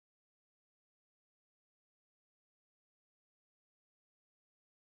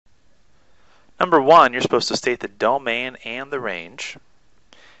Number 1, you're supposed to state the domain and the range.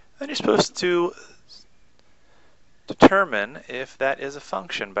 Then you're supposed to determine if that is a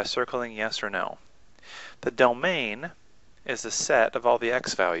function by circling yes or no. The domain is the set of all the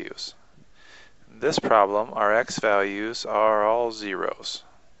x values. In this problem, our x values are all zeros.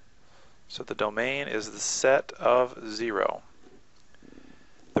 So the domain is the set of 0.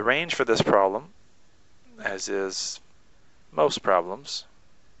 The range for this problem, as is most problems,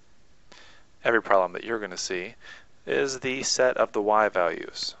 every problem that you're going to see, is the set of the y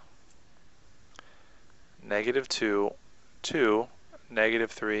values. -2, 2,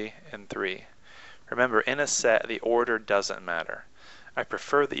 -3, and 3. Remember, in a set, the order doesn't matter. I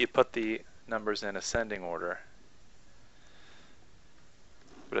prefer that you put the numbers in ascending order,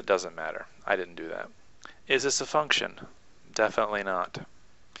 but it doesn't matter. I didn't do that. Is this a function? Definitely not.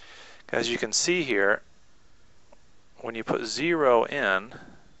 As you can see here, when you put 0 in,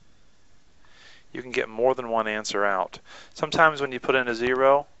 you can get more than one answer out. Sometimes when you put in a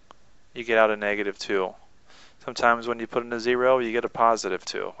 0, you get out a -2. Sometimes when you put in a 0, you get a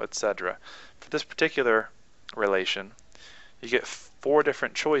 +2, etc. For this particular relation, you get 4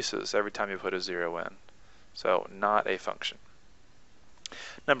 different choices every time you put a 0 in. So not a function.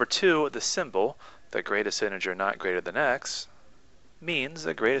 Number 2, the symbol, the greatest integer not greater than x, means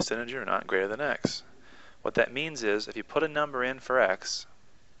the greatest integer not greater than x. What that means is if you put a number in for x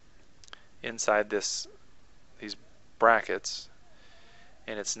inside these brackets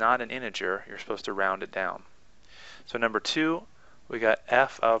and it's not an integer, you're supposed to round it down. So number 2, we got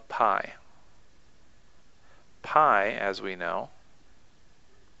f of pi. Pi, as we know,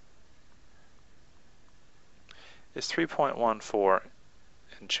 is 3.14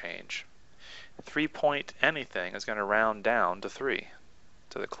 and change. 3 point anything is going to round down to 3,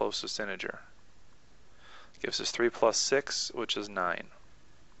 to the closest integer. Gives us 3 plus 6, which is 9.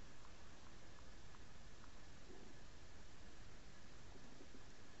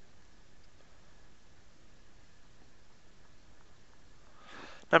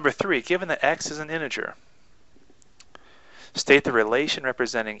 Number 3, given that x is an integer, state the relation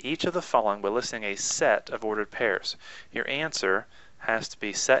representing each of the following by listing a set of ordered pairs. Your answer has to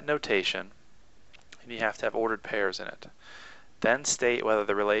be set notation, and you have to have ordered pairs in it. Then state whether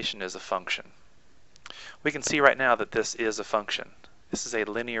the relation is a function. We can see right now that this is a function. This is a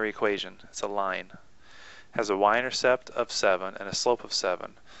linear equation. It's a line. It has a y-intercept of 7 and a slope of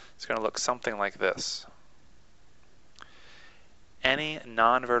 7. It's going to look something like this. Any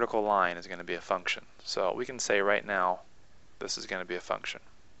non-vertical line is going to be a function. So we can say right now this is going to be a function.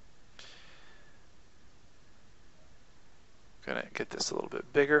 I'm going to get this a little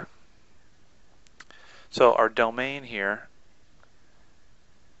bit bigger. So our domain here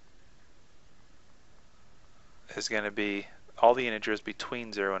is going to be all the integers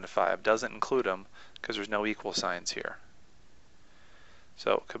between 0 and 5. Doesn't include them because there's no equal signs here.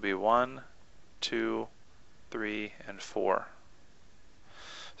 So it could be 1, 2, 3, and 4.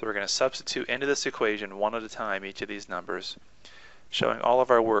 So we're going to substitute into this equation one at a time each of these numbers, showing all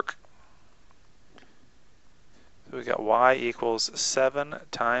of our work. So we got y equals 7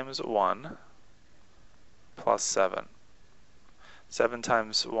 times 1 plus 7. 7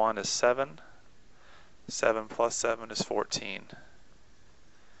 times 1 is 7. 7 plus 7 is 14.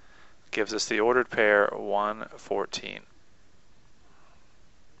 Gives us the ordered pair 1, 14.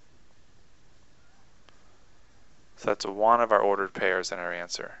 So that's one of our ordered pairs in our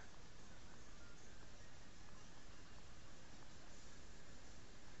answer.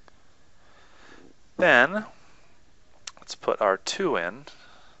 Then, let's put our 2 in.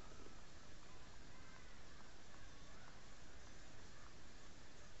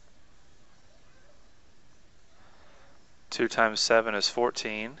 Two times 7 is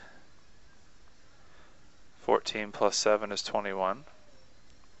 14. 14 plus 7 is 21.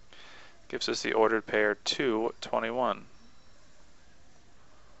 Gives us the ordered pair 2, 21.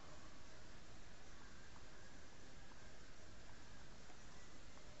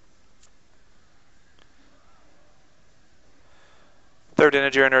 Third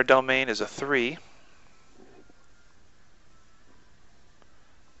integer in our domain is a 3.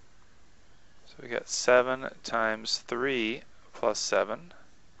 So we got 7 times 3 plus 7,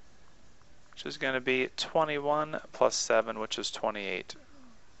 which is going to be 21 plus 7, which is 28.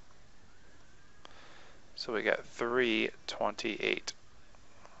 So we got 328.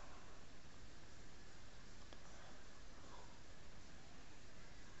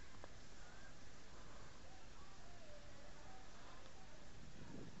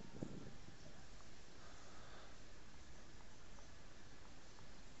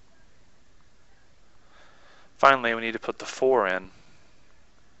 Finally, we need to put the 4 in.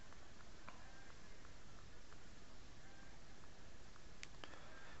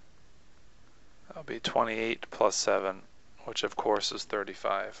 28 plus 7, which of course is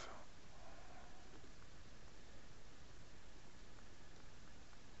 35.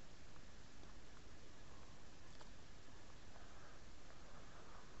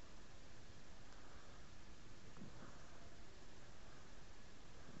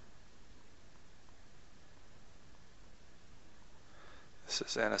 This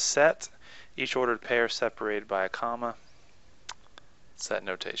is in a set, each ordered pair separated by a comma, set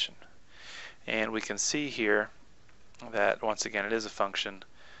notation. And we can see here that once again it is a function,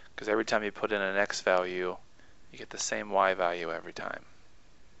 because every time you put in an x value, you get the same y value every time.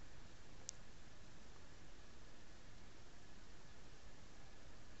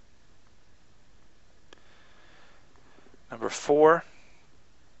 Number 4,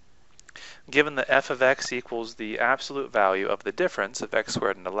 given that f of x equals the absolute value of the difference of x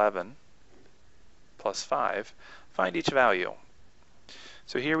squared and 11 plus 5, find each value.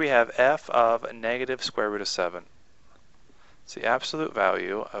 So here we have f of negative square root of 7. It's the absolute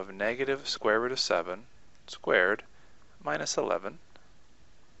value of negative square root of 7 squared minus 11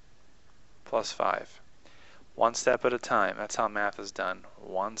 plus 5. One step at a time. That's how math is done.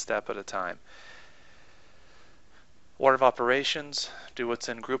 One step at a time. Order of operations, do what's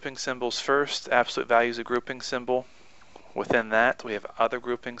in grouping symbols first. Absolute value is a grouping symbol. Within that, we have other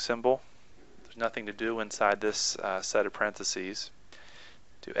grouping symbol. There's nothing to do inside this set of parentheses.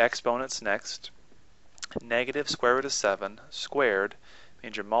 Do exponents next. Negative square root of 7 squared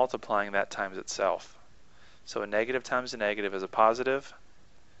means you're multiplying that times itself. So a negative times a negative is a positive.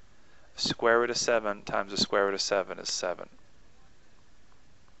 Square root of 7 times the square root of 7 is 7.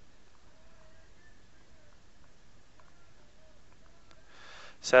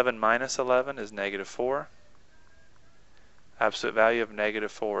 Seven minus 11 is negative 4. Absolute value of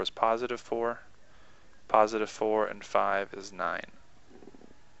negative 4 is positive 4. Positive 4 and 5 is 9.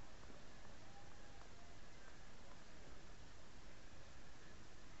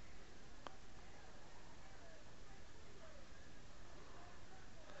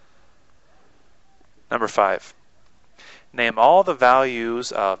 Number 5. Name all the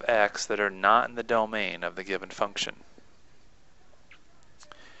values of x that are not in the domain of the given function.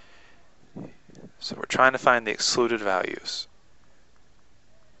 So we're trying to find the excluded values.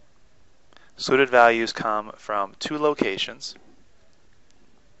 Excluded values come from two locations.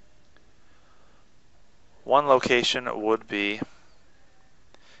 One location would be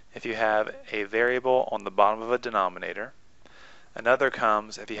if you have a variable on the bottom of a denominator. Another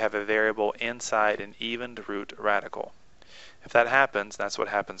comes if you have a variable inside an evened root radical. If that happens, that's what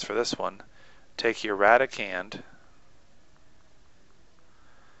happens for this one. Take your radicand,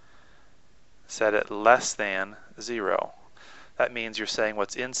 set it less than 0. That means you're saying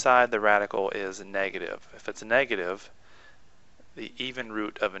what's inside the radical is negative. If it's negative, the even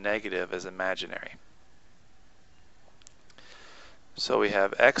root of a negative is imaginary. So we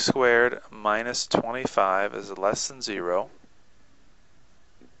have x squared minus 25 is less than 0.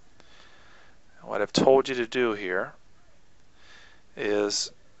 What I've told you to do here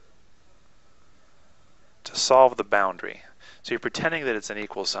is to solve the boundary. So you're pretending that it's an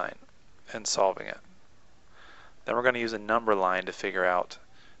equal sign and solving it. Then we're going to use a number line to figure out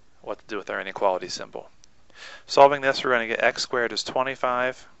what to do with our inequality symbol. Solving this, we're going to get x squared is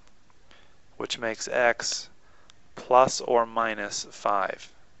 25, which makes x plus or minus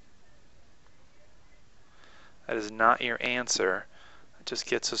 5. That is not your answer. It just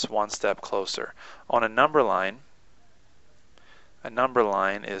gets us one step closer. On a number line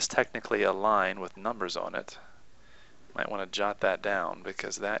is technically a line with numbers on it. Might want to jot that down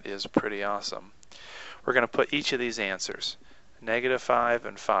because that is pretty awesome. We're going to put each of these answers, negative 5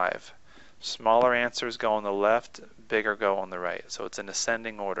 and 5. Smaller answers go on the left, bigger go on the right. So it's in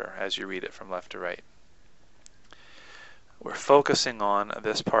ascending order as you read it from left to right. We're focusing on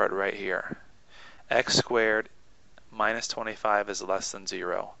this part right here. X squared minus 25 is less than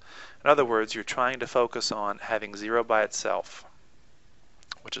 0. In other words, you're trying to focus on having 0 by itself,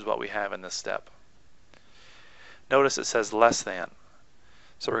 which is what we have in this step. Notice it says less than.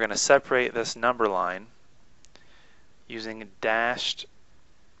 So we're going to separate this number line using dashed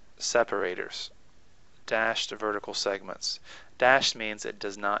separators, dashed vertical segments. Dashed means it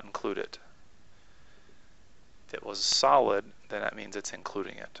does not include it. If it was solid, then that means it's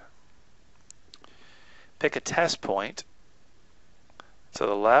including it. Pick a test point to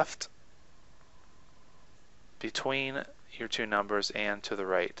the left, between your two numbers, and to the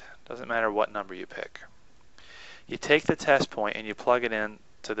right. Doesn't matter what number you pick. You take the test point and you plug it in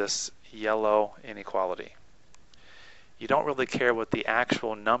to this yellow inequality. You don't really care what the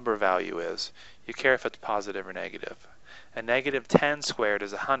actual number value is. You care if it's positive or negative. And negative 10 squared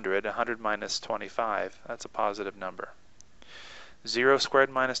is 100. 100 minus 25, that's a positive number. 0 squared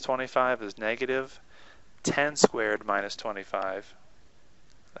minus 25 is negative. 10 squared minus 25,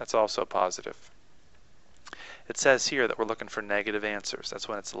 that's also positive. It says here that we're looking for negative answers. That's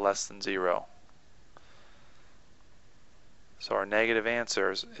when it's less than 0. So our negative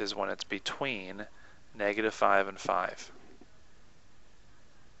answers is when it's between negative 5 and 5.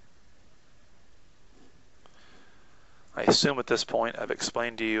 I assume at this point I've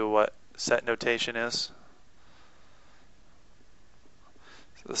explained to you what set notation is.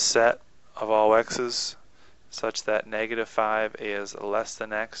 So the set of all x's such that negative 5 is less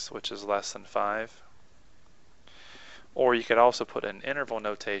than x, which is less than 5. Or you could also put an interval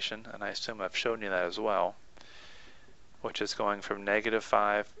notation, and I assume I've shown you that as well, which is going from negative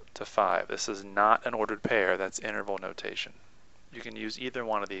 5 to 5. This is not an ordered pair, that's interval notation. You can use either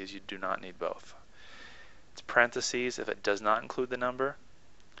one of these, you do not need both. It's parentheses if it does not include the number.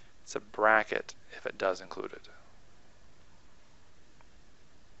 It's a bracket if it does include it.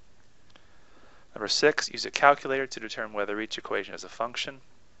 Number 6, use a calculator to determine whether each equation is a function.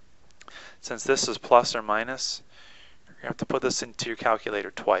 Since this is plus or minus, you're going to have to put this into your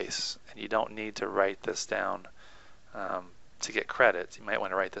calculator twice, and you don't need to write this down to get credit. You might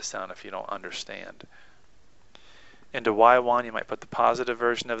want to write this down if you don't understand. Into y1, you might put the positive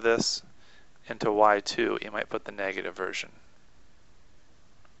version of this. Into y2, you might put the negative version.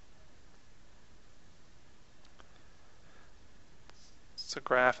 So the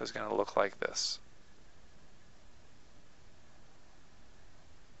graph is going to look like this.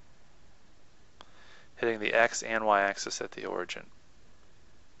 Hitting the x and y axis at the origin.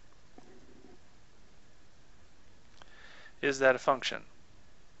 Is that a function?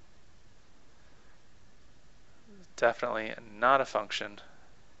 Definitely not a function,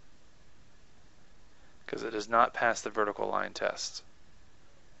 because it does not pass the vertical line test.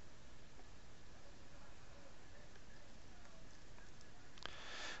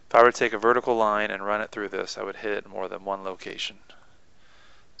 If I were to take a vertical line and run it through this, I would hit it in more than one location.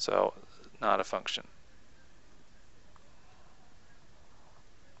 So, not a function.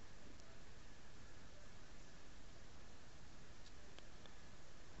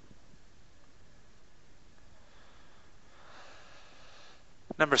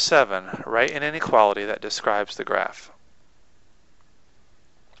 Number 7, write an inequality that describes the graph.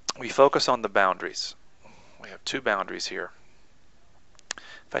 We focus on the boundaries. We have two boundaries here.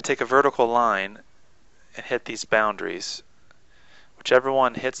 If I take a vertical line and hit these boundaries, whichever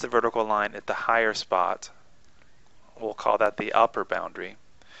one hits the vertical line at the higher spot, we'll call that the upper boundary.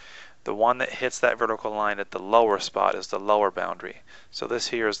 The one that hits that vertical line at the lower spot is the lower boundary. So this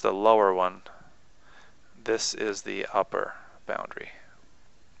here is the lower one. This is the upper boundary.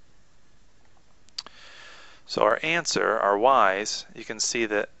 So our answer, our y's, you can see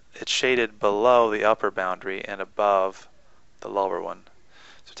that it's shaded below the upper boundary and above the lower one.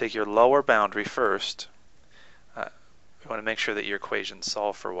 So take your lower boundary first. You want to make sure that your equations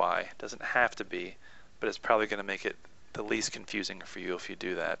solve for y. It doesn't have to be, but it's probably going to make it the least confusing for you if you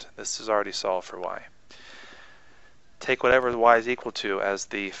do that. This is already solved for y. Take whatever y is equal to as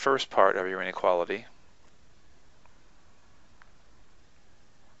the first part of your inequality.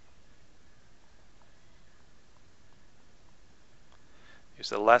 Use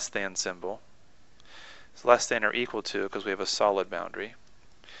the less than symbol. It's less than or equal to because we have a solid boundary.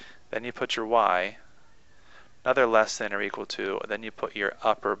 Then you put your y, another less than or equal to, then you put your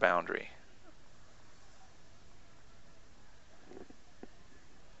upper boundary.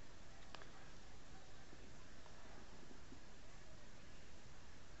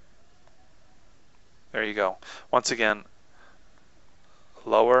 There you go. Once again,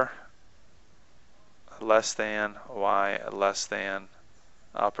 lower, less than, y, less than,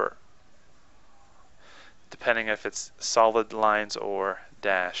 upper. Depending if it's solid lines or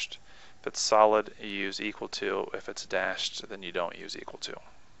dashed. If it's solid, you use equal to. If it's dashed, then you don't use equal to.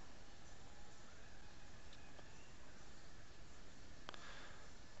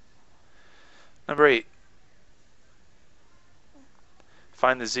 Number 8.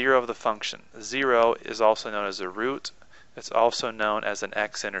 Find the zero of the function. Zero is also known as a root. It's also known as an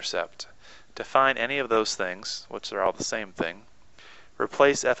x-intercept. To find any of those things, which are all the same thing,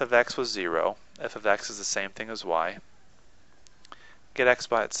 replace f of x with 0. F of x is the same thing as y. Get x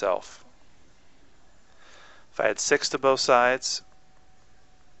by itself. If I add 6 to both sides,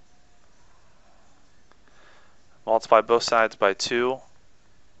 multiply both sides by 2,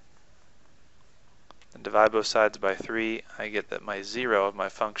 and divide both sides by 3, I get that my 0 of my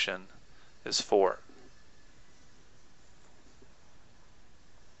function is 4.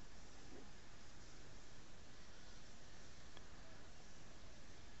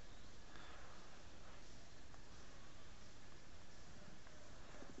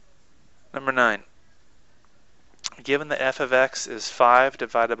 Number 9. Given that f of x is 5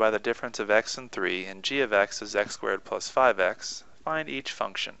 divided by the difference of x and 3, and g of x is x squared plus 5x, find each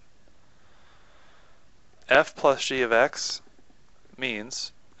function. F plus g of x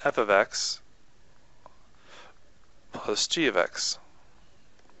means f of x plus g of x.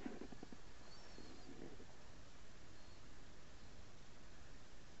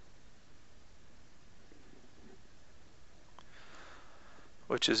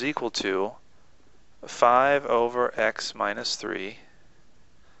 Which is equal to 5 over x minus 3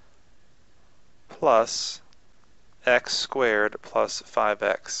 plus x squared plus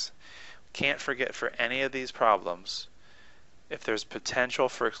 5x. Can't forget, for any of these problems, if there's potential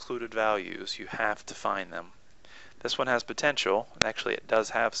for excluded values, you have to find them. This one has potential, and actually it does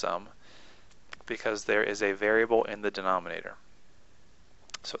have some, because there is a variable in the denominator.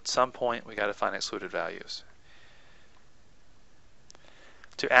 So at some point we got to find excluded values.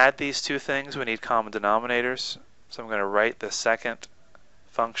 To add these two things, we need common denominators. So I'm going to write the second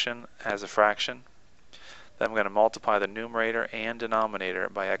function as a fraction. Then I'm going to multiply the numerator and denominator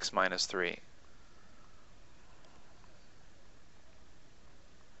by x minus 3.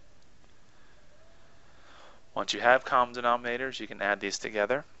 Once you have common denominators, you can add these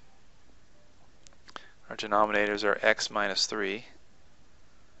together. Our denominators are x minus 3.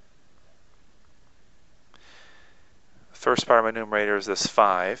 The first part of my numerator is this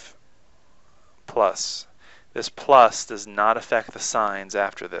 5 plus. This plus does not affect the signs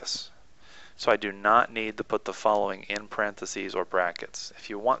after this. So I do not need to put the following in parentheses or brackets.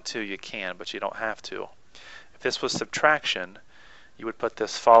 If you want to, you can, but you don't have to. If this was subtraction, you would put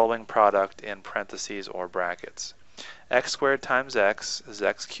this following product in parentheses or brackets. X squared times x is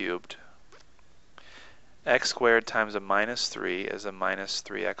x cubed. X squared times a minus 3 is a minus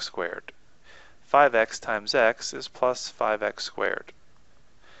 3x squared. 5x times x is plus 5x squared.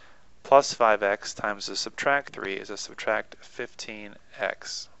 Plus 5x times a subtract 3 is a subtract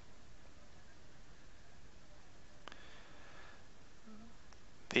 15x.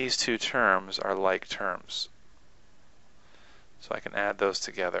 These two terms are like terms, so I can add those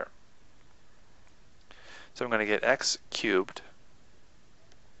together. So I'm going to get x cubed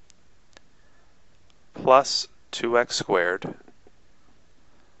plus 2x squared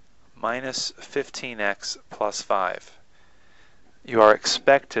minus 15x plus 5. You are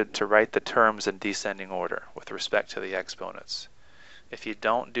expected to write the terms in descending order with respect to the exponents. If you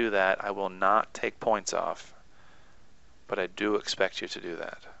don't do that, I will not take points off, but I do expect you to do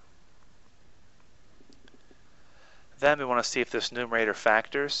that. Then we want to see if this numerator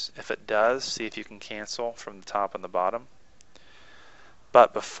factors. If it does, see if you can cancel from the top and the bottom.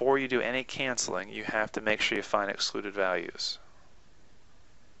 But before you do any canceling, you have to make sure you find excluded values.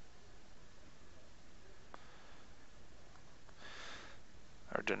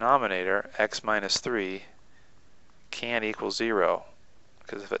 Our denominator, x minus 3, can't equal 0,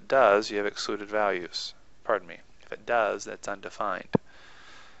 because if it does, you have excluded values. Pardon me. If it does, that's undefined.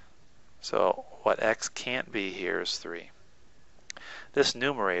 So what x can't be here is 3. This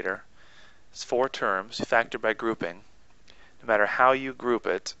numerator is 4 terms, factored by grouping. No matter how you group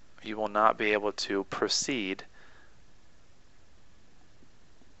it, you will not be able to proceed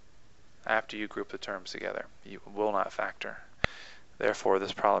after you group the terms together. You will not factor. Therefore,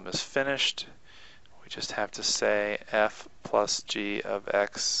 this problem is finished. We just have to say f plus g of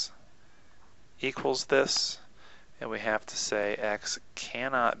x equals this, and we have to say x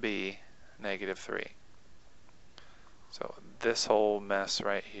cannot be negative 3. So this whole mess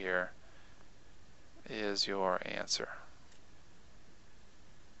right here is your answer.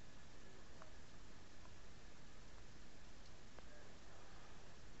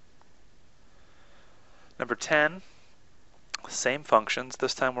 Number 10, same functions,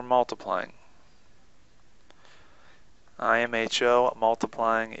 this time we're multiplying. IMHO,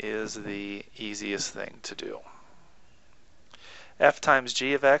 multiplying is the easiest thing to do. F times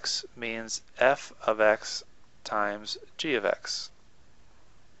g of x means f of x times g of x,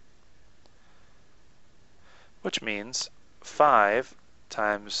 which means 5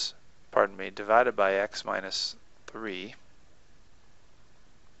 times, divided by x minus 3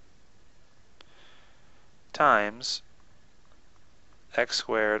 times x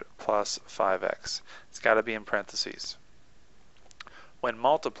squared plus 5x. It's got to be in parentheses. When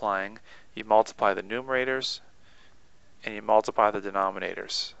multiplying, you multiply the numerators and you multiply the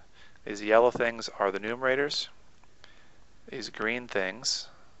denominators. These yellow things are the numerators. These green things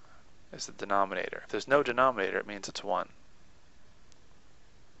is the denominator. If there's no denominator, it means it's 1.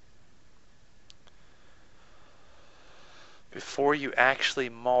 Before you actually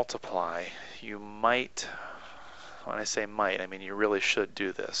multiply, you might when I say might, I mean you really should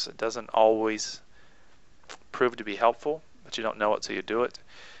do this. It doesn't always prove to be helpful, but you don't know it till you do it.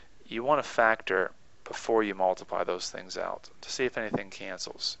 You want to factor before you multiply those things out to see if anything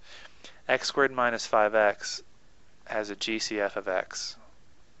cancels. X squared minus 5x has a GCF of x.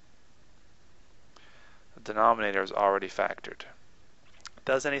 The denominator is already factored.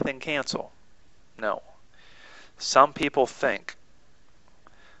 Does anything cancel? No. Some people think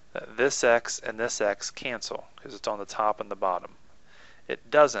that this x and this x cancel because it's on the top and the bottom.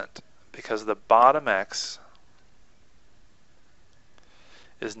 It doesn't, because the bottom x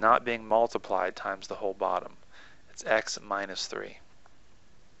is not being multiplied times the whole bottom. It's x minus 3.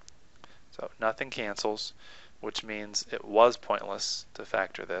 So nothing cancels, which means it was pointless to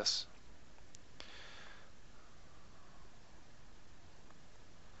factor this.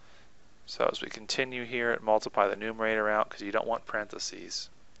 So as we continue here, multiply the numerator out because you don't want parentheses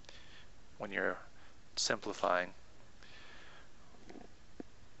when you're simplifying.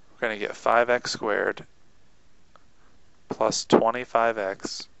 We're going to get 5x squared plus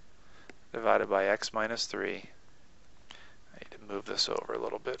 25x divided by x minus 3. I need to move this over a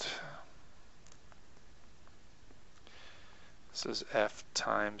little bit. This is f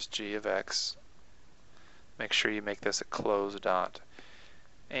times g of x. Make sure you make this a closed dot.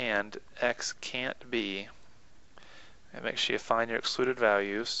 And x can't be, and make sure you find your excluded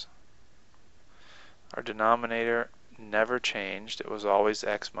values. Our denominator never changed. It was always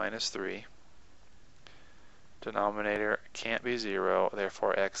x minus 3. Denominator can't be 0,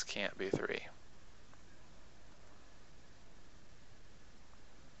 therefore x can't be 3.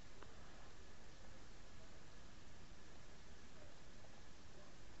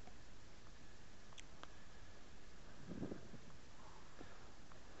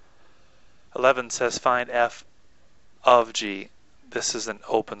 Eleven says find f of g. This is an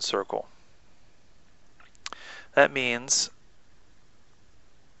open circle. That means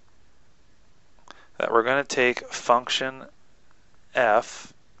that we're going to take function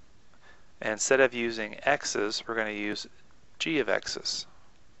f, and instead of using x's, we're going to use g of x's.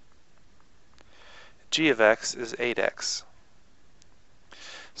 G of x is 8x.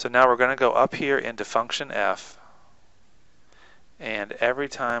 So now we're going to go up here into function f, and every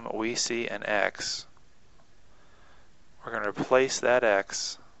time we see an x, we're going to replace that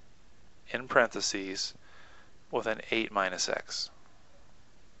x in parentheses with an 8 minus x.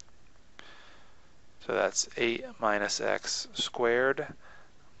 So that's 8 minus x squared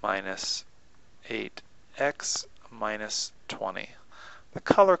minus 8x minus 20. The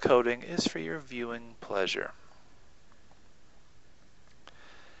color coding is for your viewing pleasure.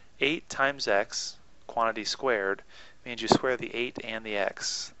 8 times x, quantity squared, means you square the 8 and the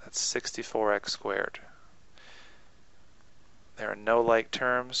x. That's 64x squared. There are no like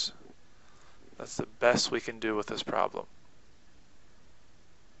terms. That's the best we can do with this problem.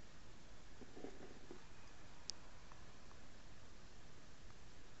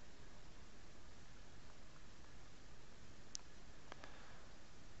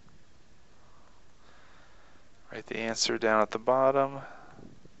 Write the answer down at the bottom.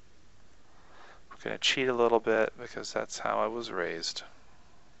 We're going to cheat a little bit because that's how I was raised.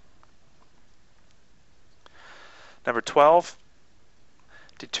 Number 12,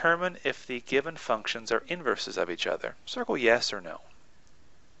 determine if the given functions are inverses of each other. Circle yes or no.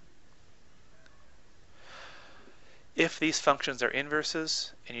 If these functions are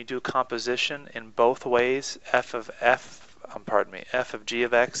inverses and you do composition in both ways, f of g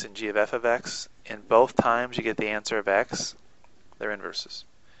of x and g of f of x, in both times you get the answer of x, they're inverses.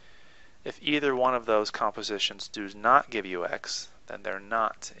 If either one of those compositions does not give you x, then they're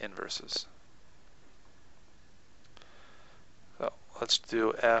not inverses. So let's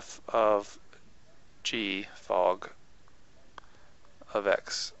do f of g fog of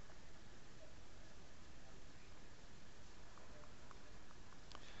x.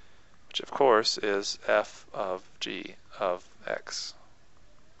 Which of course is f of g of x.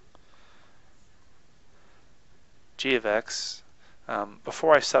 G of x,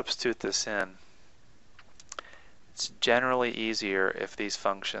 before I substitute this in, it's generally easier if these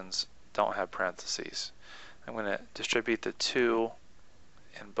functions don't have parentheses. I'm going to distribute the 2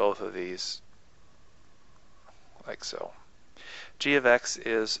 in both of these like so. G of x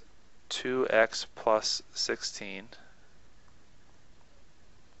is 2x plus 16.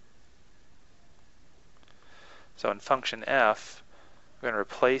 So in function f, we're going to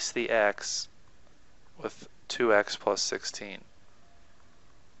replace the x with 2x plus 16.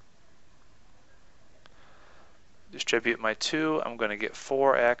 Distribute my 2, I'm going to get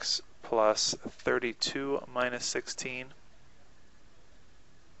 4x plus 32 minus 16.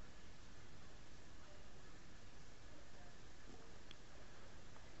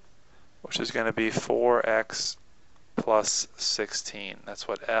 which is going to be 4x plus 16. That's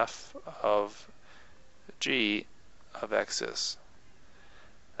what f of g of x is.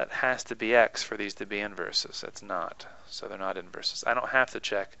 That has to be x for these to be inverses. It's not. So they're not inverses. I don't have to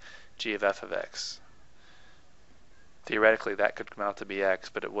check g of f of x. Theoretically, that could come out to be x,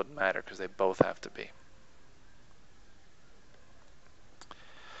 but it wouldn't matter because they both have to be.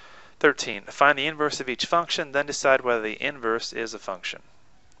 13. Find the inverse of each function, then decide whether the inverse is a function.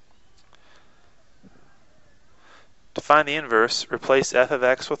 To find the inverse, replace f of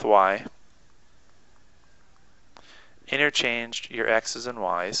x with y. Interchange your x's and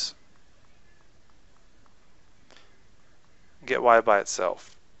y's. Get y by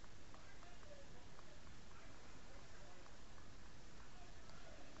itself.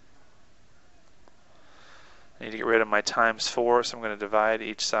 I need to get rid of my times 4, so I'm going to divide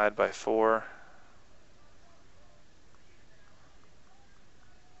each side by 4.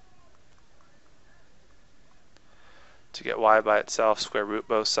 To get y by itself, square root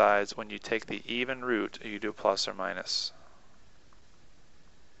both sides. When you take the even root, you do plus or minus.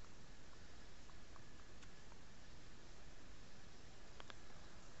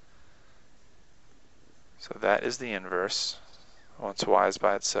 So that is the inverse, once y is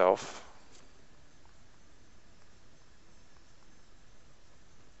by itself.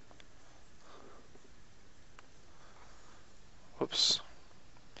 Whoops.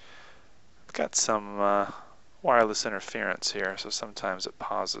 I've got some wireless interference here, so sometimes it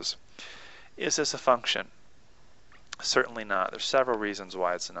pauses. Is this a function? Certainly not. There's several reasons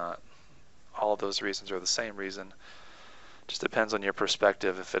why it's not. All of those reasons are the same reason. Just depends on your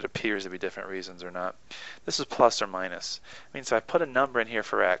perspective if it appears to be different reasons or not. This is plus or minus. It means if I put a number in here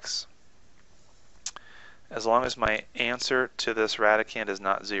for x, as long as my answer to this radicand is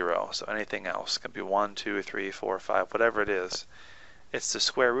not 0, so anything else, it can be 1, 2, 3, 4, 5, whatever it is, it's the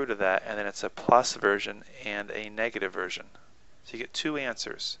square root of that, and then it's a plus version and a negative version. So you get two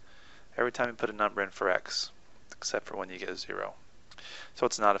answers every time you put a number in for x, except for when you get 0. So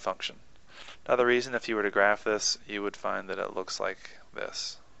it's not a function. Another reason, if you were to graph this, you would find that it looks like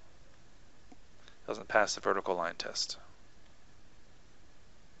this. It doesn't pass the vertical line test.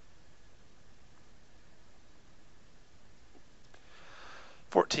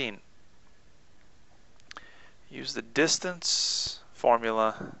 (14) Use the distance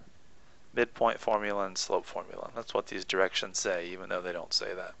formula, midpoint formula, and slope formula. That's what these directions say, even though they don't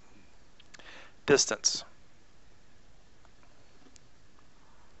say that. Distance.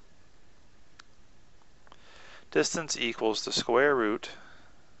 Distance equals the square root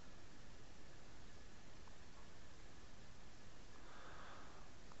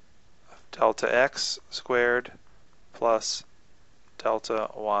of delta x squared plus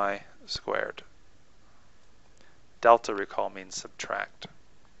delta y squared. Delta, recall, means subtract.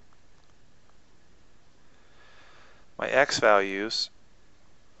 My x values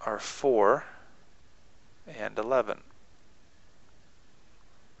are 4 and 11.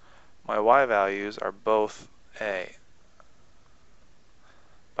 My y values are both a.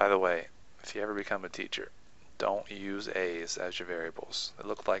 By the way, if you ever become a teacher, don't use a's as your variables. They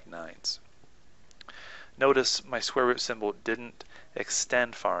look like 9s. Notice my square root symbol didn't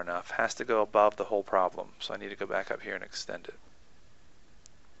extend far enough. Has to go above the whole problem. So I need to go back up here and extend it.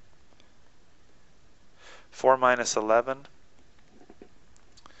 4 minus 11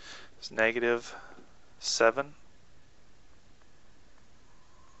 is negative 7.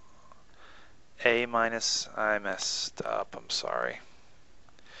 A minus, I messed up, I'm sorry.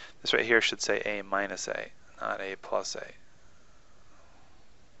 This right here should say A minus A, not A plus A.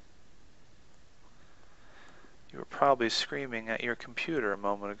 You were probably screaming at your computer a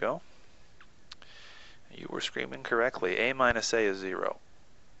moment ago. You were screaming correctly. A minus A is 0.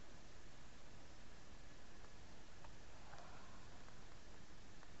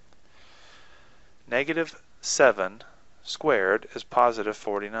 Negative 7 squared is positive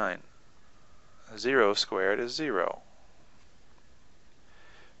 49. 0 squared is 0.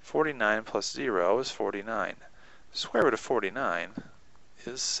 49 plus 0 is 49. The square root of 49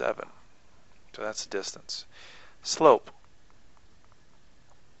 is 7. So that's the distance. Slope.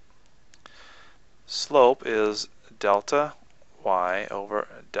 Slope is delta y over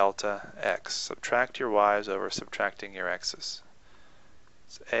delta x. Subtract your y's over subtracting your x's.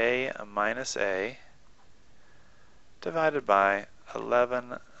 It's a minus a divided by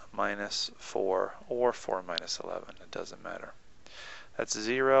 11 minus 4, or 4 minus 11. It doesn't matter. That's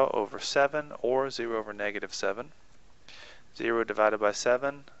 0 over 7, or 0 over negative 7. 0 divided by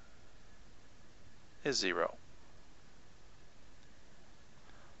 7 is 0.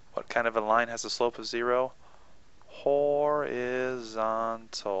 What kind of a line has a slope of 0? Horizontal.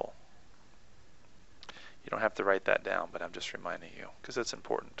 You don't have to write that down, but I'm just reminding you because it's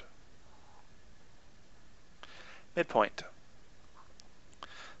important. Midpoint.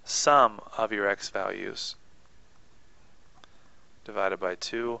 Sum of your x values divided by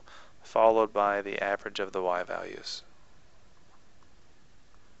 2, followed by the average of the y values.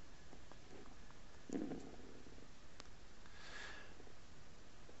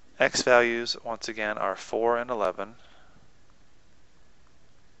 X values, once again, are 4 and 11.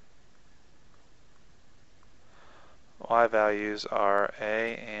 Y values are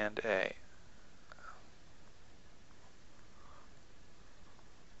A and A.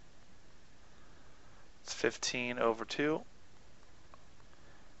 It's 15 over 2.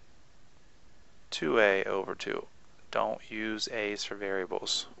 2a over 2. Don't use a's for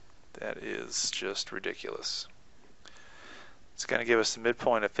variables. That is just ridiculous. It's going to give us the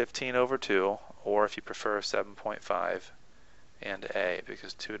midpoint of 15 over 2, or if you prefer 7.5, and a,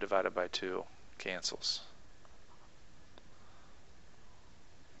 because 2 divided by 2 cancels.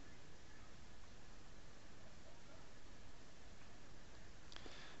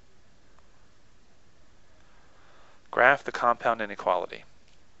 Graph the compound inequality.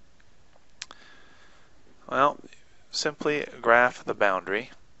 Well, simply graph the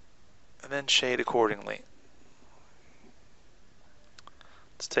boundary and then shade accordingly.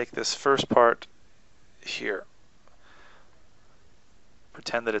 Let's take this first part here.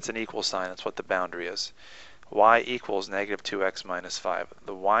 Pretend that it's an equal sign. That's what the boundary is. Y equals negative 2x minus 5.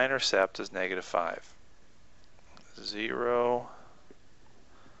 The y-intercept is negative 5. 0.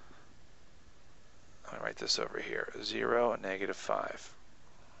 Let me write this over here. 0 and negative 5.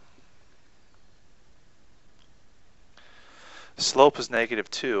 Slope is negative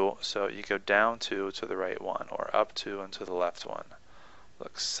 2, so you go down 2 to the right 1, or up 2 and to the left 1.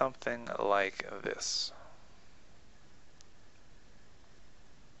 Looks something like this.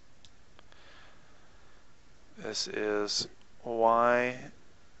 This is y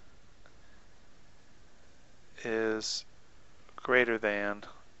is greater than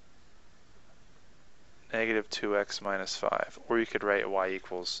negative 2x minus 5. Or you could write y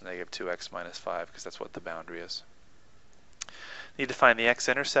equals negative 2x minus 5 because that's what the boundary is. Need to find the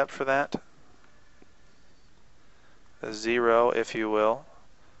x-intercept for that. 0, if you will,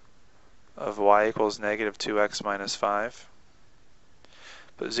 of y equals negative 2x minus 5.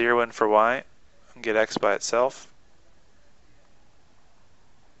 Put 0 in for y and get x by itself.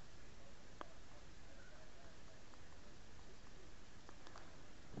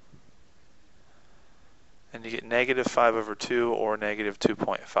 And you get negative 5 over 2 or negative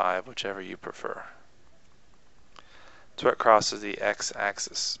 2.5, whichever you prefer. That's what crosses the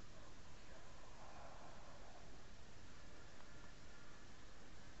x-axis.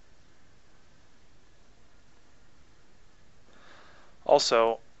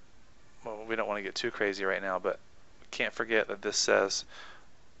 Also, well, we don't want to get too crazy right now, but we can't forget that this says,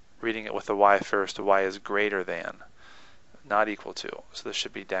 reading it with the y first, y is greater than, not equal to. So this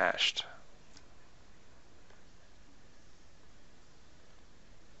should be dashed.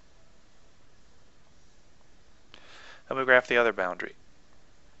 And we graph the other boundary.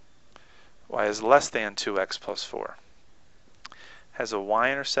 Y is less than 2x plus 4. Has a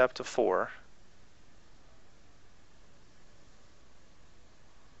y-intercept of 4.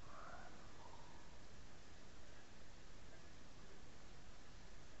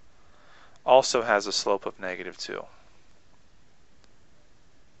 Also has a slope of negative 2.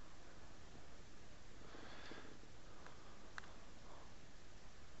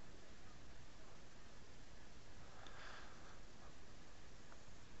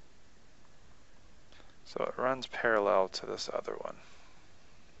 So it runs parallel to this other one.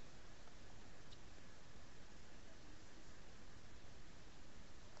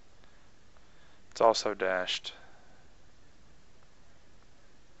 It's also dashed.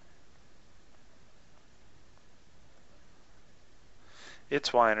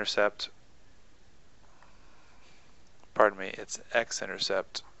 Its y-intercept, pardon me, its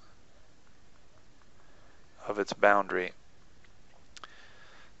x-intercept of its boundary.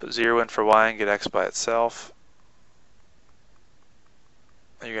 Put 0 in for y and get x by itself.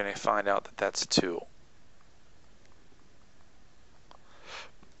 And you're going to find out that that's 2.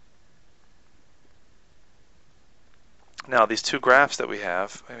 Now these two graphs that we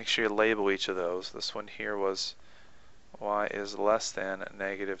have, make sure you label each of those. This one here was y is less than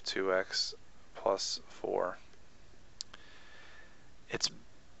negative 2x plus 4. It's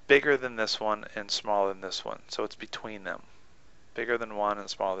bigger than this one and smaller than this one, so it's between them. Bigger than one and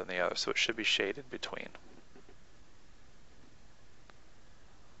smaller than the other, so it should be shaded between.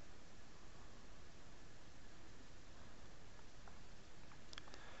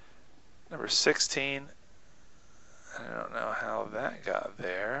 Number 16 I don't know how that got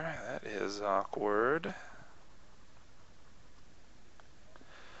there. That is awkward.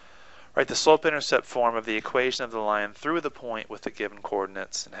 Write the slope-intercept form of the equation of the line through the point with the given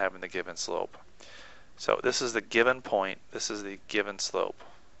coordinates and having the given slope. So this is the given point, this is the given slope.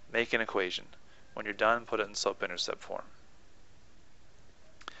 Make an equation. When you're done, put it in slope-intercept form.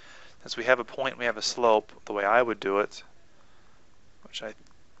 Since we have a point and we have a slope, the way I would do it, which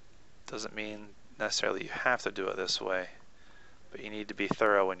doesn't mean necessarily you have to do it this way, but you need to be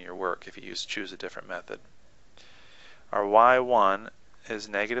thorough in your work if you choose a different method. Our y1 is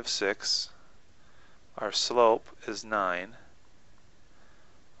 -6, our slope is 9,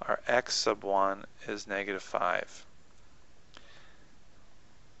 our x sub 1 is -5.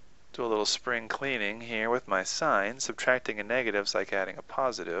 Do a little spring cleaning here with my sign. Subtracting a negative is like adding a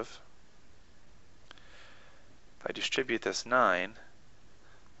positive. If I distribute this 9,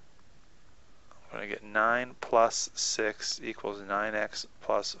 I'm going to get 9 plus 6 equals 9x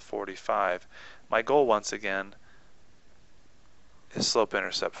plus 45. My goal, once again, is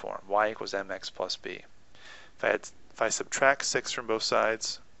slope-intercept form. Y equals mx plus b. If I subtract 6 from both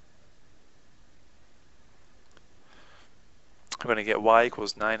sides, I'm going to get y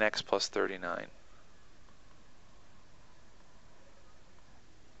equals 9x plus 39.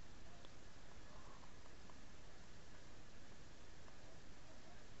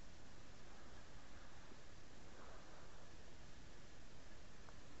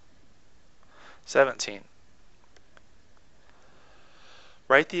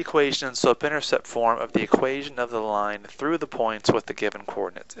 Write the equation in slope-intercept form of the equation of the line through the points with the given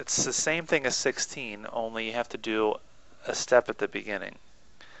coordinates. It's the same thing as 16, only you have to do a step at the beginning.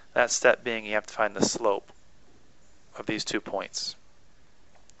 That step being you have to find the slope of these 2 points.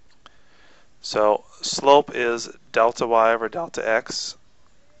 So slope is delta y over delta x.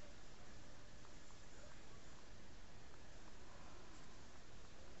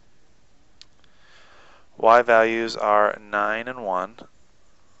 Y values are 9 and 1.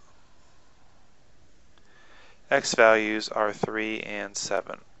 X values are 3 and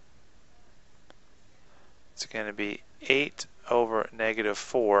 7. It's going to be 8 over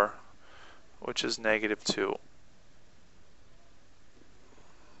 -4, which is -2.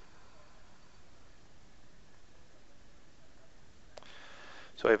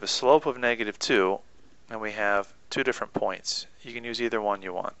 So we have a slope of -2, and we have 2 different points. You can use either one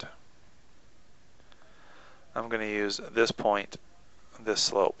you want. I'm going to use this point, this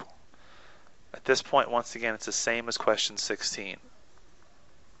slope. At this point, once again, it's the same as question 16.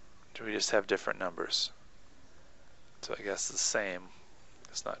 We just have different numbers. So I guess the same.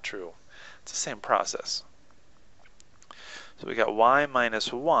 It's not true. It's the same process. So we got y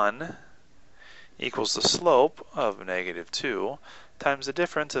minus 1 equals the slope of -2 times the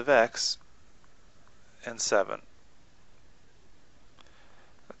difference of x and 7.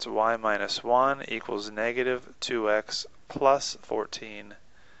 That's y minus 1 equals -2x plus 14.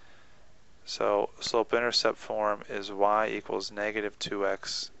 So slope-intercept form is y equals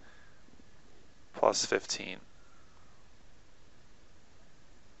 -2x plus 15.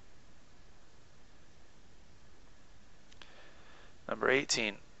 Number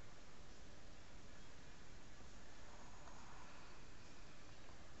 18.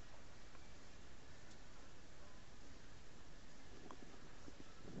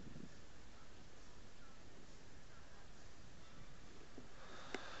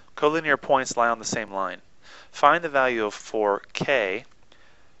 Collinear points lie on the same line. Find the value for k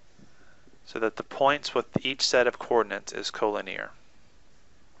so that the points with each set of coordinates is collinear.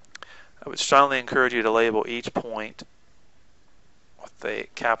 I would strongly encourage you to label each point with a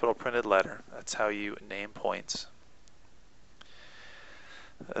capital printed letter. That's how you name points.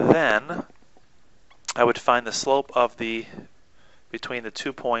 Then I would find the slope of between the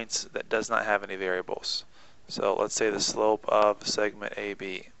 2 points that does not have any variables. So let's say the slope of segment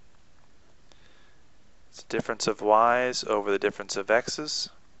AB. It's the difference of y's over the difference of x's.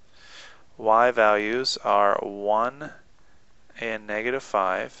 Y values are 1 and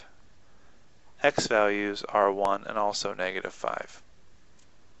 -5. X values are 1 and also -5.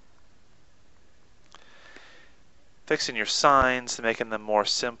 Fixing your signs to making them more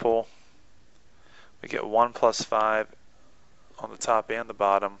simple, we get 1 plus 5 on the top and the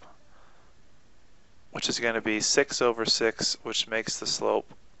bottom, which is going to be 6 over 6, which makes the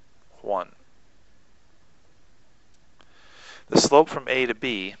slope 1. The slope from A to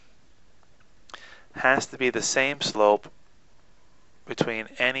B has to be the same slope between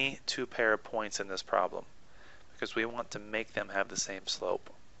any 2 pair of points in this problem, because we want to make them have the same slope.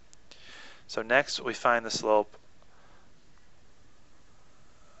 So next we find the slope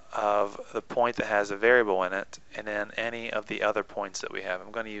of the point that has a variable in it, and then any of the other points that we have.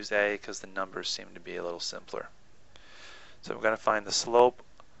 I'm going to use A because the numbers seem to be a little simpler. So I'm going to find the slope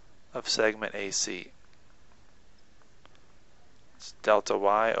of segment AC. It's delta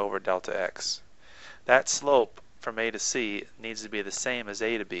y over delta x. That slope from A to C needs to be the same as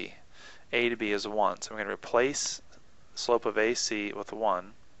A to B. A to B is 1. So I'm going to replace the slope of AC with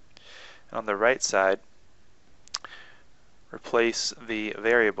 1. And on the right side, replace the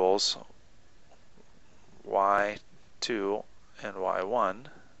variables y2 and y1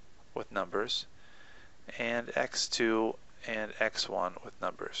 with numbers, and x2 and x1 with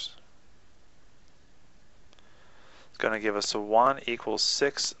numbers. It's going to give us a 1 equals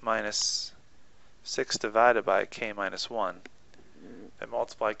 6 minus 6 divided by k minus 1. I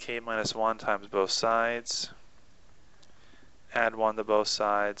multiply k minus 1 times both sides, add 1 to both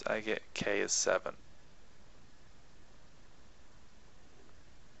sides, I get k is 7.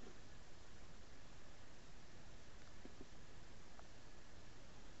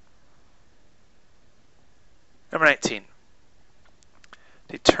 Number 19.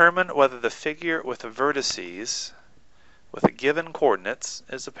 Determine whether the figure with the vertices with a given coordinates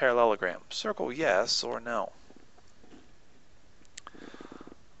is a parallelogram. Circle yes or no.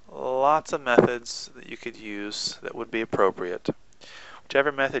 Lots of methods that you could use that would be appropriate.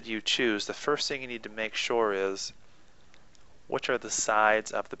 Whichever method you choose, the first thing you need to make sure is which are the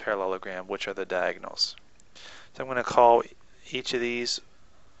sides of the parallelogram, which are the diagonals. So I'm going to call each of these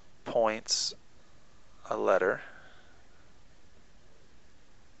points a letter.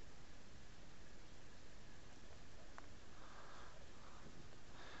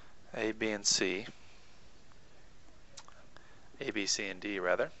 A, B, and C. A, B, C, and D,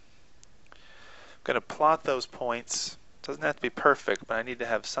 rather. I'm going to plot those points. It doesn't have to be perfect, but I need to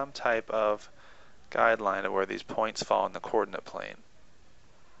have some type of guideline of where these points fall in the coordinate plane.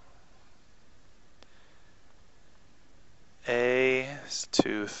 A is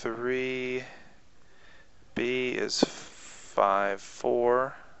 2, 3. B is 5,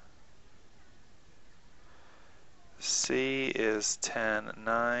 4. C is 10,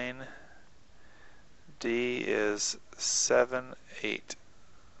 9. D is 7, 8.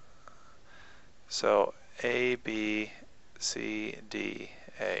 So A, B, C, D,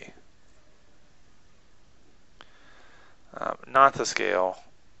 A. Not the scale.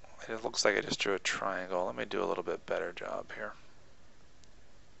 It looks like I just drew a triangle. Let me do a little bit better job here.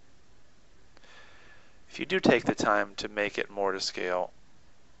 If you do take the time to make it more to scale,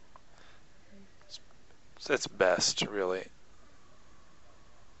 it's best, really.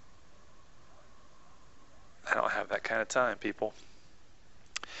 I don't have that kind of time, people.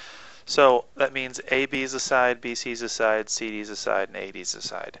 So that means AB is a side, BC is a side, CD is a side, and AD is a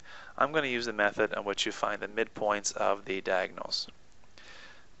side. I'm going to use the method in which you find the midpoints of the diagonals.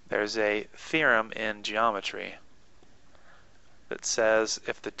 There's a theorem in geometry that says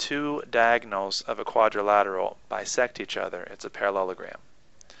if the two diagonals of a quadrilateral bisect each other, it's a parallelogram.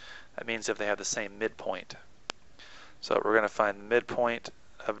 That means if they have the same midpoint. So we're going to find the midpoint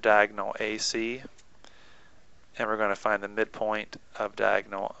of diagonal AC, and we're going to find the midpoint of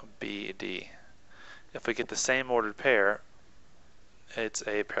diagonal BD. If we get the same ordered pair, it's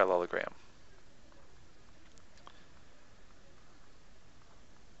a parallelogram.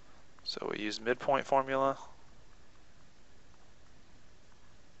 So we use midpoint formula.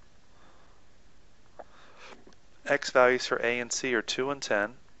 X values for A and C are 2 and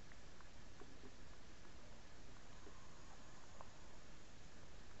 10.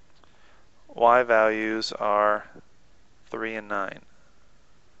 Y values are 3 and 9.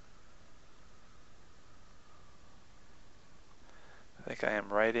 I think I am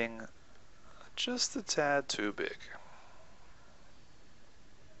writing just a tad too big.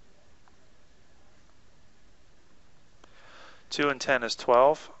 Two and 10 is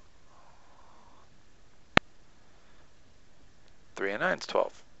 12. 3 and 9 is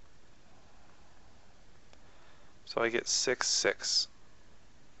 12. So I get 6, 6.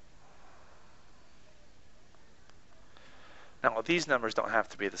 Now these numbers don't have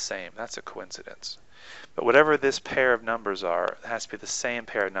to be the same. That's a coincidence. But whatever this pair of numbers are, it has to be the same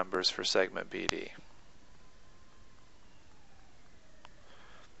pair of numbers for segment BD.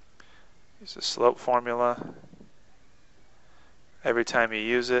 Use the slope formula. Every time you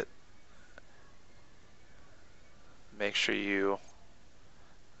use it, make sure you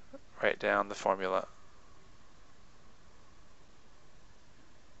write down the formula.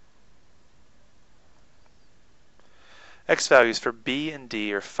 X values for B and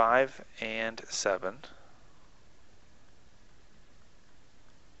D are 5 and 7.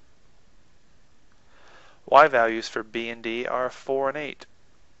 Y values for B and D are 4 and 8.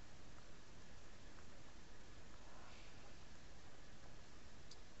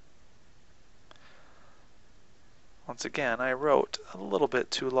 Once again, I wrote a little bit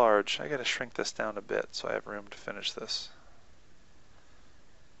too large. I got to shrink this down a bit so I have room to finish this.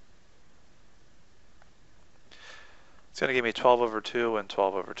 It's going to give me 12 over 2 and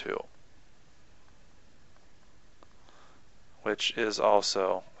 12 over 2, which is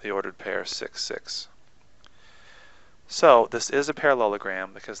also the ordered pair 6, 6. So this is a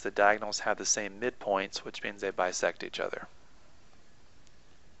parallelogram because the diagonals have the same midpoints, which means they bisect each other.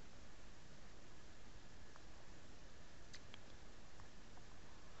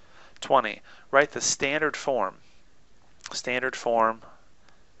 Write the standard form. Standard form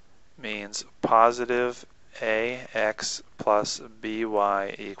means positive ax plus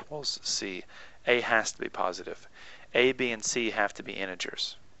by equals c. A has to be positive. A, b, and c have to be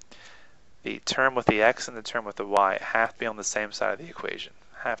integers. The term with the x and the term with the y have to be on the same side of the equation.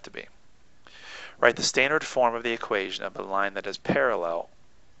 Have to be. Write the standard form of the equation of a line that is parallel.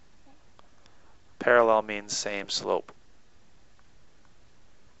 Parallel means same slope.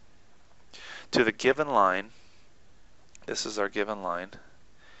 To the given line, this is our given line,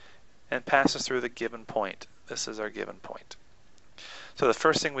 and passes through the given point. This is our given point. So the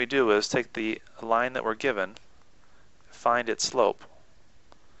first thing we do is take the line that we're given, find its slope.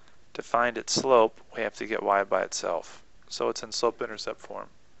 To find its slope, we have to get y by itself. So it's in slope-intercept form.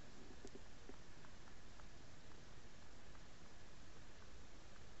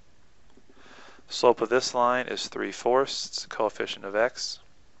 Slope of this line is 3/4, it's the coefficient of x.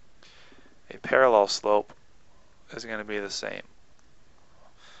 A parallel slope is going to be the same.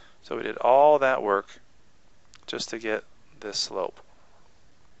 So we did all that work just to get this slope.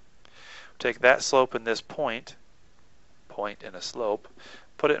 Take that slope in this point in a slope,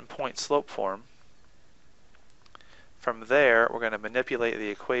 put it in point-slope form. From there, we're going to manipulate the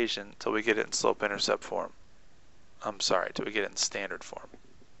equation until we get it in slope-intercept form. Till we get it in standard form.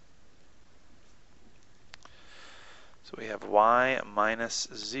 So we have y minus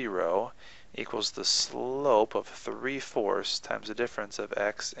 0 equals the slope of 3/4 times the difference of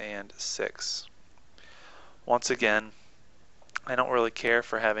x and 6. Once again, I don't really care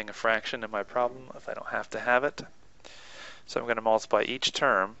for having a fraction in my problem if I don't have to have it. So I'm going to multiply each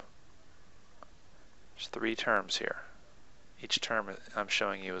term. There's 3 terms here. Each term I'm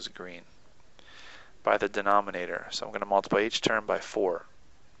showing you is green. By the denominator. So I'm going to multiply each term by 4.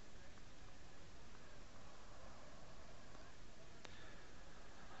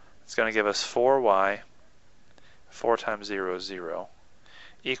 It's going to give us 4y, 4 times 0 is 0,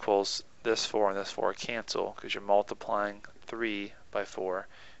 equals this 4 and this 4 cancel because you're multiplying 3 by 4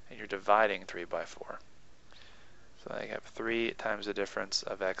 and you're dividing 3 by 4. So I have 3 times the difference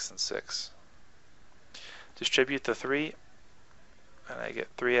of x and 6. Distribute the 3 and I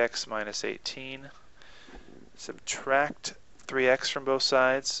get 3x minus 18. Subtract 3x from both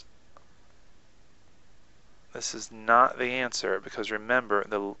sides. This is not the answer because remember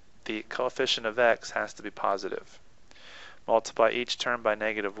the coefficient of x has to be positive. Multiply each term by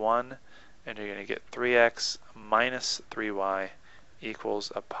 -1 and you're going to get 3x minus 3y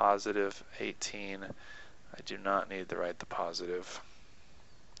equals a positive 18. I do not need to write the positive.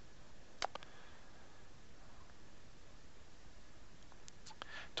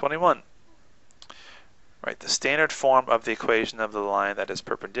 (21) Write the standard form of the equation of the line that is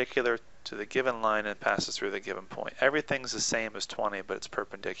perpendicular to the given line and passes through the given point. Everything's the same as 20, but it's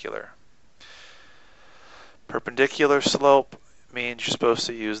perpendicular. Perpendicular slope means you're supposed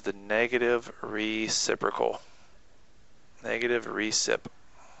to use the negative reciprocal. Negative recip.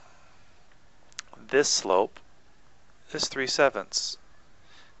 This slope is 3/7.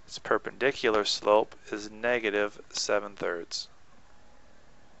 Its perpendicular slope is negative 7/3.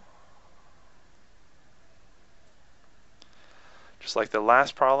 Just like the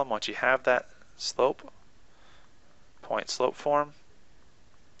last problem, once you have that slope, point-slope form,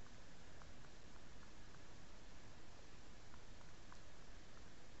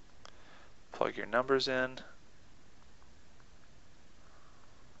 plug your numbers in.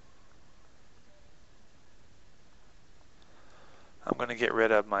 I'm going to get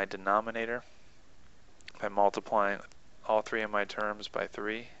rid of my denominator by multiplying all 3 of my terms by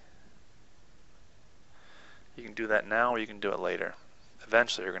 3. You can do that now or you can do it later.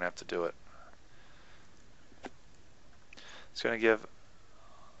 Eventually you're going to have to do it. It's going to give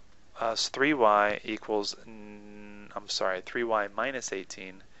us 3y equals, 3y minus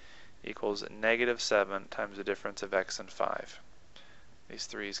 18 equals -7 times the difference of x and 5. These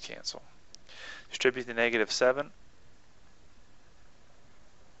 3's cancel. Distribute the -7.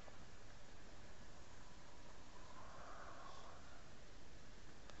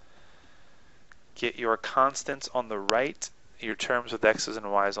 Get your constants on the right, your terms with x's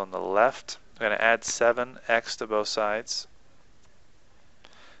and y's on the left. I'm going to add 7x to both sides.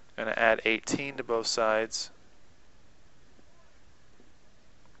 I'm going to add 18 to both sides.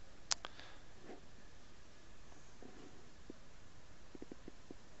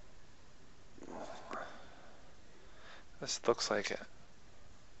 This looks like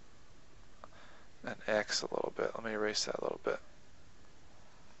an x a little bit. Let me erase that a little bit.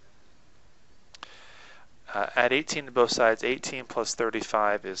 Add 18 to both sides. 18 plus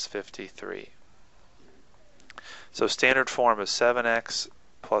 35 is 53. So standard form is 7x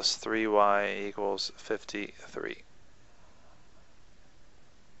plus 3y equals 53.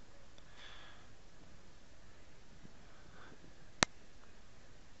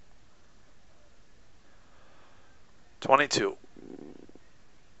 '22.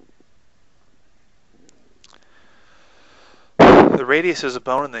 The radius is a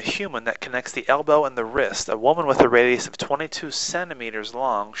bone in the human that connects the elbow and the wrist. A woman with a radius of 22 centimeters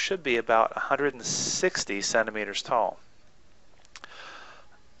long should be about 160 centimeters tall.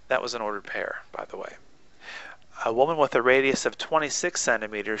 That was an ordered pair, by the way. A woman with a radius of 26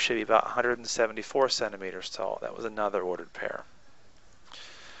 centimeters should be about 174 centimeters tall. That was another ordered pair.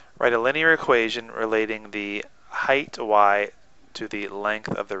 Write a linear equation relating the height y to the length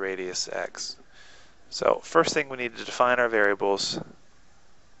of the radius x. So first thing, we need to define our variables,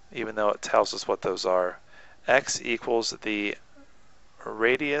 even though it tells us what those are. X equals the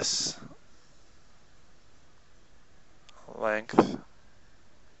radius length.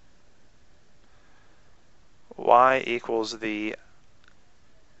 Y equals the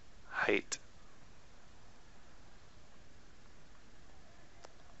height.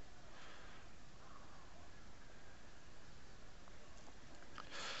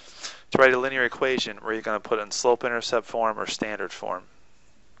 To write a linear equation, where you're going to put it in slope-intercept form or standard form.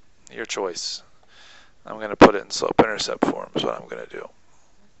 Your choice. I'm going to put it in slope-intercept form is what I'm going to do.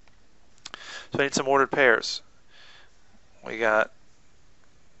 So I need some ordered pairs. We got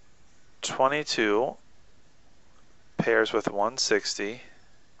 22 pairs with 160,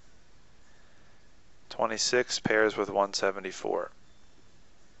 26 pairs with 174.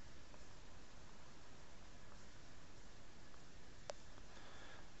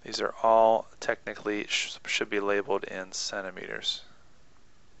 These are all technically should be labeled in centimeters.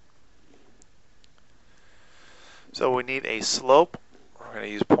 So we need a slope. We're going to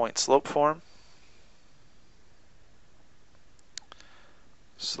use point slope form.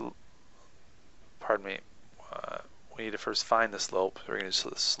 Pardon me. We need to first find the slope. So we're going to use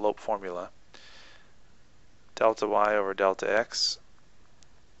the slope formula. Delta y over delta x.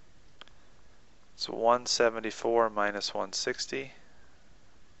 So 174 minus 160.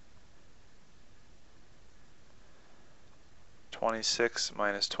 26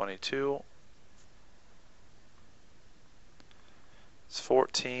 minus 22. It's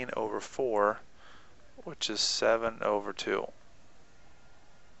 14 over 4, which is 7 over 2.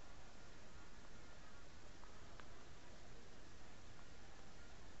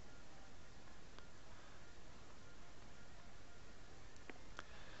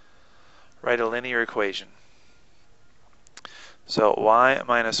 Write a linear equation. So y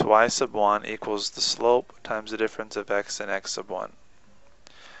minus y sub 1 equals the slope times the difference of x and x sub 1.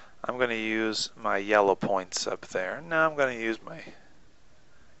 I'm going to use my yellow points up there. Now I'm going to use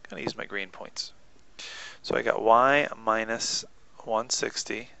my green points. So I got y minus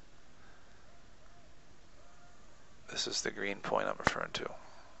 160. This is the green point I'm referring to.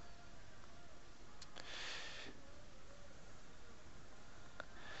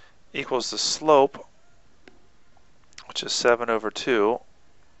 Equals the slope, which is 7 over 2,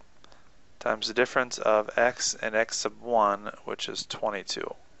 times the difference of x and x sub 1, which is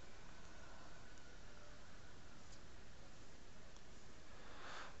 22.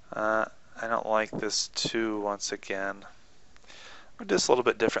 I don't like this 2 once again. I'm going to do this a little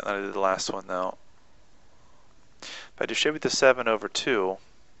bit different than I did the last one, though. If I distribute the 7 over 2,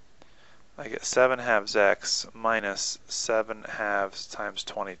 I get 7 halves x minus 7 halves times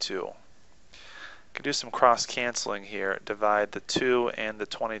 22. I can do some cross-canceling here. Divide the 2 and the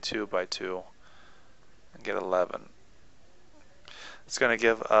 22 by 2 and get 11. It's going to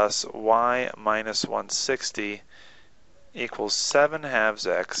give us y minus 160 equals 7 halves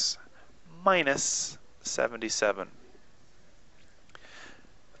x minus 77.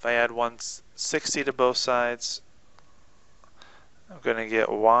 If I add 160 to both sides, I'm going to get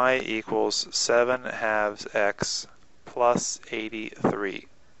y equals 7 halves x plus 83.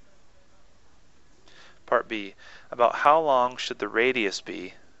 Part B. About how long should the radius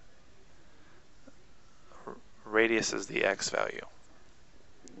be? Radius is the x value.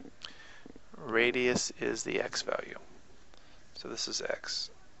 Radius is the x value. So this is x.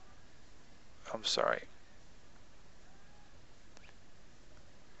 I'm sorry.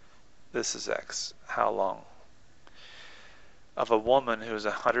 This is x. How long? Of a woman who is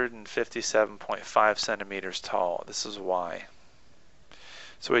 157.5 centimeters tall. This is y.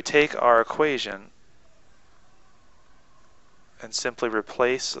 So we take our equation and simply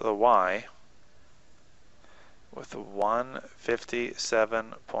replace the y with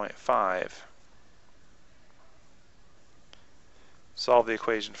 157.5. Solve the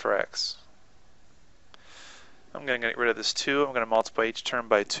equation for x. I'm going to get rid of this 2. I'm going to multiply each term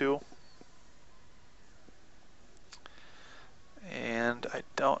by 2. And I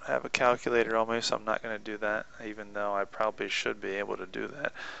don't have a calculator on me, so I'm not going to do that, even though I probably should be able to do that.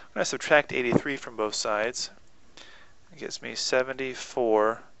 I'm going to subtract 83 from both sides. It gives me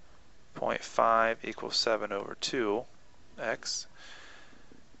 74.5 equals 7 over 2x. I'm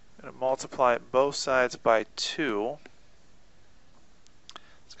going to multiply both sides by 2.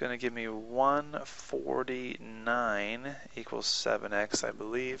 It's going to give me 149 equals 7x, I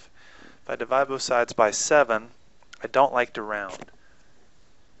believe. If I divide both sides by 7, I don't like to round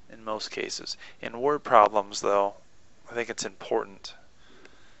in most cases. In word problems, though, I think it's important.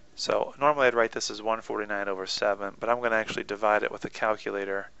 So normally I'd write this as 149 over 7, but I'm going to actually divide it with a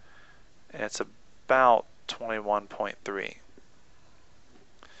calculator, and it's about 21.3.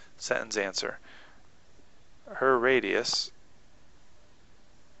 Sentence answer. Her radius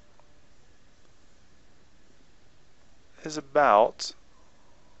is about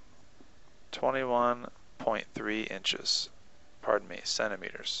 21.3 inches. Pardon me,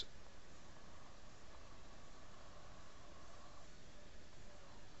 centimeters.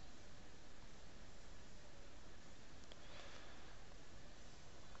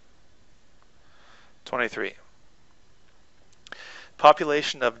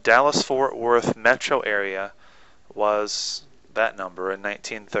 Population of Dallas-Fort Worth metro area was that number in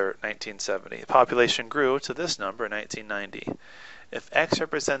 1970. The population grew to this number in 1990. If x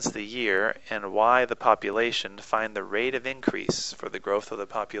represents the year and y the population, find the rate of increase for the growth of the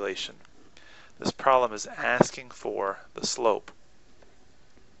population. This problem is asking for the slope.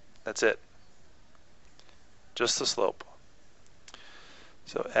 That's it. Just the slope.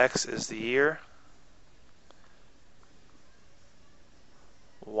 So x is the year,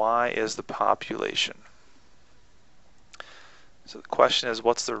 y is the population. So the question is,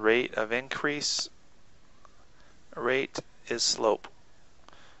 what's the rate of increase? Rate is slope,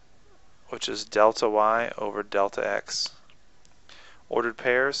 which is delta y over delta x. Ordered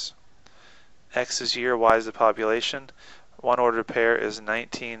pairs, x is year, y is the population. One ordered pair is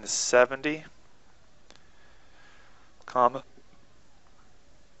 1970, comma. I'm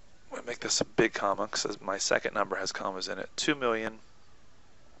going to make this a big comma because my second number has commas in it.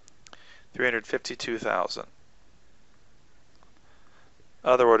 2,352,000.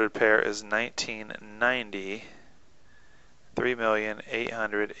 Other ordered pair is 1990,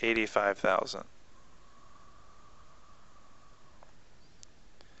 3,885,000.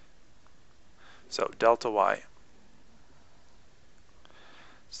 So delta y.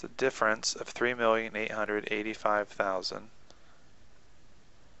 It's the difference of 3,885,000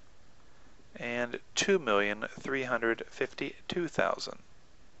 and 2,352,000.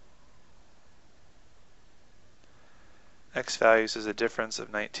 X values is a difference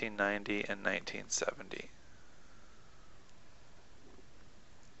of 1990 and 1970.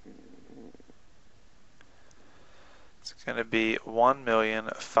 It's going to be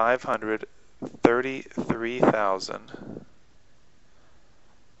 1,533,000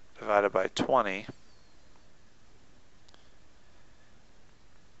 divided by 20,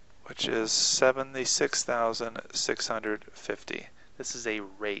 which is 76,650. This is a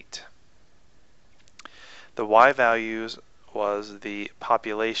rate. The y values was the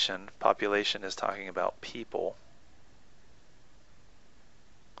population. Population is talking about people.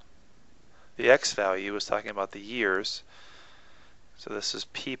 The x value is talking about the years. So this is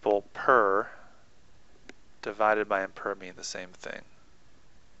people per divided by and per mean the same thing.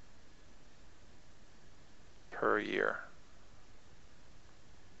 Per year.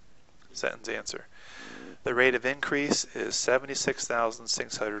 Sentence answer. The rate of increase is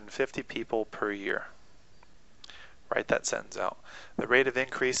 76,650 people per year. Write that sentence out. The rate of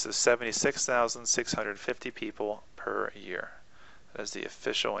increase is 76,650 people per year. That is the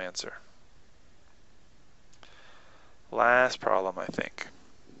official answer. Last problem, I think.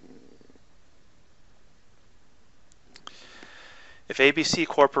 If ABC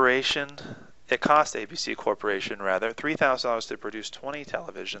Corporation, it cost ABC Corporation rather $3,000 to produce 20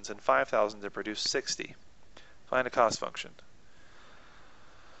 televisions and $5,000 to produce 60. Find a cost function.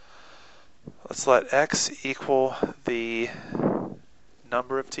 Let's let x equal the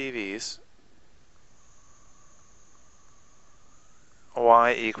number of TVs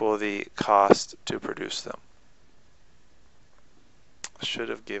y equal the cost to produce them. Should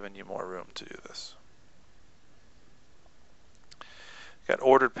have given you more room to do this. Got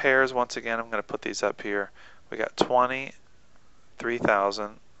ordered pairs. Once again, I'm going to put these up here. We got 20, 3,000,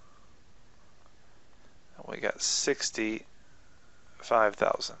 and we got 60,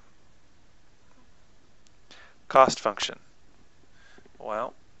 5,000. Cost function.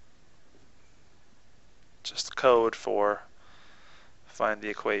 Well, just code for find the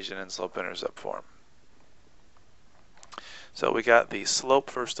equation in slope-intercept form. So we got the slope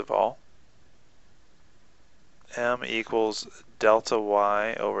first of all. M equals delta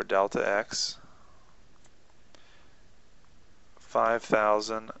y over delta x.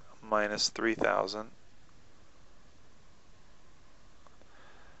 5,000 minus 3,000.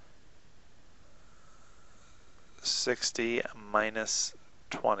 $60 minus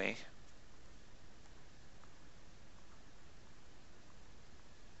 20.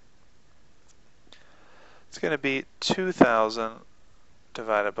 It's going to be 2,000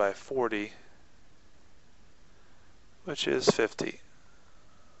 divided by 40, which is 50.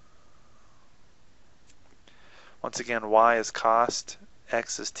 Once again, y is cost,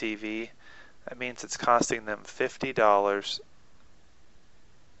 x is TV. That means it's costing them $50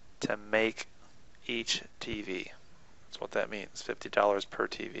 to make each TV. That's what that means, $50 per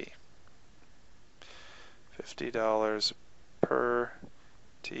TV. $50 per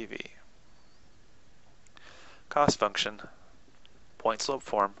TV. Cost function, point slope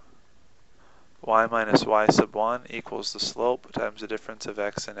form. Y minus y sub 1 equals the slope times the difference of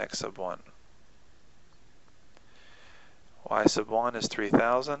x and x sub 1. Y sub 1 is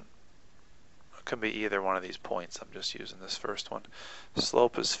 3,000. It can be either one of these points. I'm just using this first one.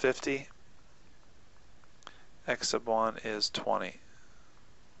 Slope is 50. X sub 1 is 20.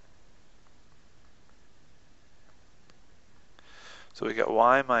 So we got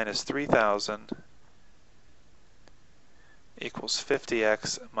y minus 3,000 equals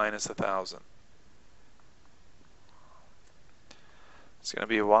 50x minus 1,000. It's going to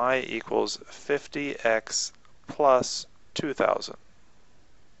be y equals 50x plus 2,000.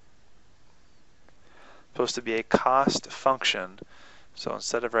 Supposed to be a cost function, so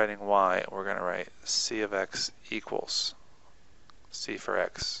instead of writing y, we're going to write c of x equals c for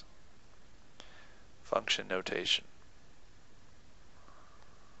x. Function notation.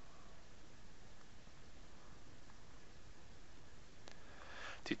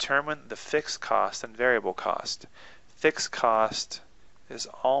 Determine the fixed cost and variable cost. Fixed cost is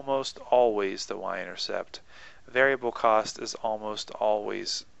almost always the y-intercept. Variable cost is almost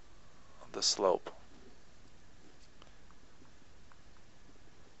always the slope.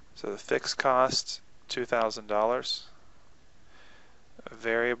 So the fixed cost, $2,000.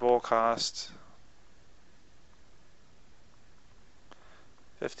 Variable cost,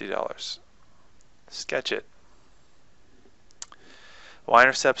 $50. Sketch it.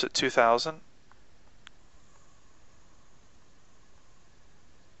 Y-intercept's at 2,000.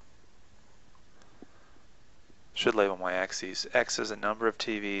 Should label my axes. X is a number of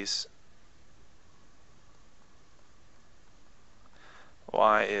TVs.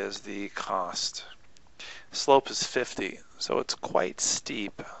 Y is the cost. Slope is 50, so it's quite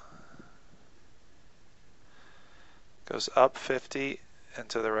steep. Goes up 50 and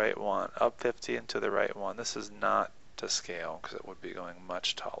to the right 1, up 50 and to the right 1. This is not to scale because it would be going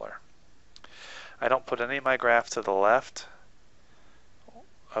much taller. I don't put any of my graph to the left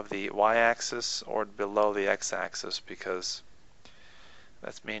of the y-axis or below the x-axis because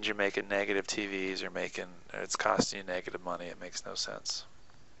that means you're making negative TVs, it's costing you negative money. It makes no sense.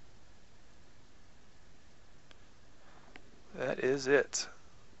 That is it.